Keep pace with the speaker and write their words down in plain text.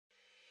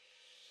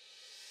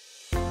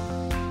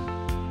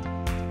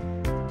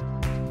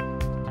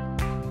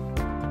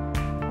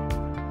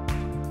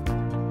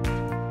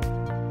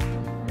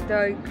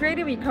the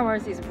creative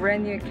e-commerce is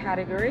brand new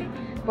category,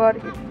 but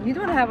you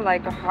don't have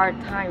like a hard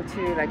time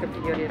to like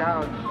figure it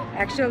out.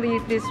 Actually,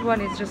 this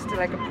one is just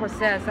like a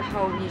process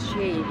how we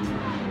shaped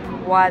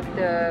what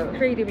the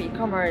creative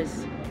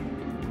e-commerce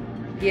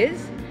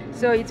is.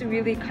 So it's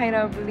really kind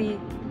of really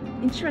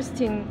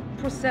interesting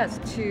process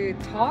to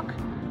talk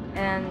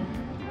and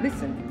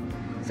listen.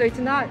 So it's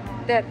not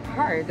that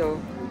hard though.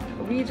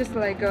 We just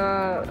like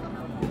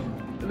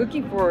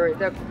looking for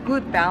the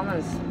good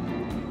balance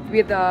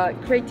with the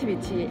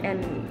creativity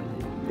and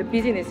the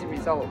business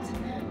result.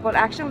 But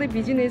actually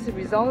business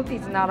result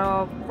is not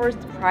a first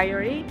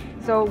priority.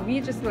 So we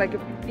just like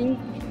think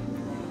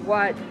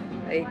what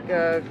like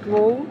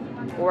grow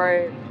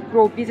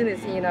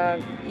business in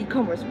a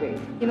e-commerce way.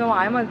 You know,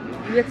 I'm a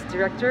UX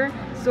director,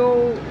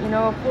 so you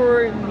know,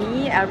 for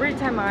me, every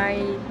time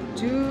I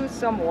do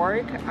some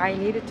work, I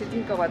needed to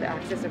think about the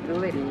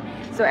accessibility.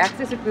 So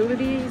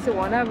accessibility is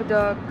one of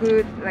the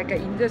good like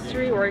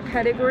industry or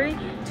category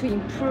to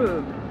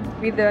improve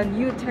with the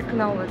new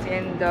technology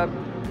and the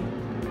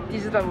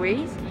digital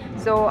ways.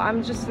 So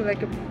I'm just like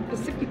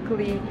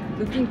specifically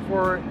looking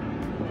for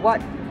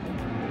what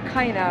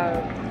kind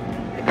of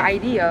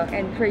idea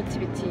and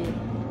creativity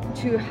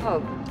to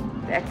help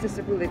the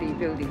accessibility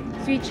building.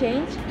 Sweet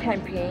Change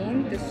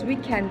campaign, the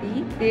sweet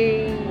candy,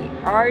 they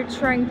are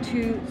trying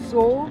to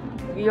solve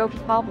real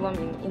problem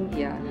in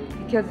India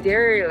because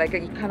their like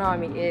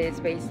economy is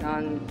based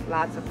on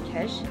lots of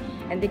cash,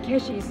 and the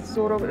cash is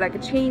sort of like a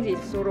change is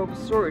sort of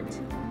short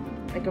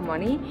like a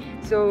money.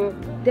 So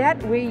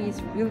that way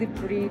is really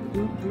pretty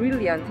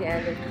brilliant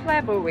and a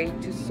clever way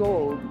to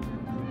solve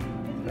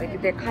like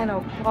that kind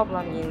of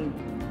problem in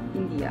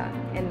India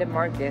and the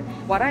market.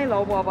 What I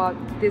love about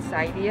this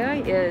idea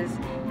is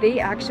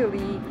they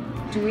actually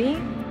doing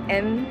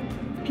and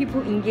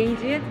people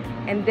engage it,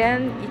 and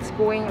then it's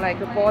going like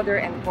further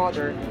and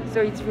further. So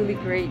it's really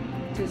great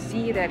to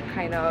see that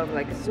kind of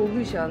like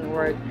solution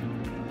or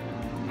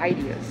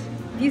ideas.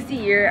 This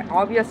year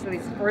obviously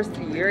it's first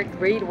year,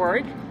 great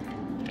work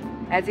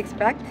as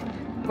expected,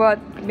 but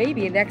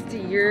maybe next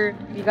year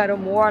we got a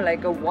more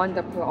like a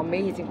wonderful,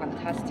 amazing,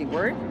 fantastic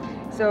work.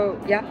 So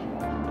yeah.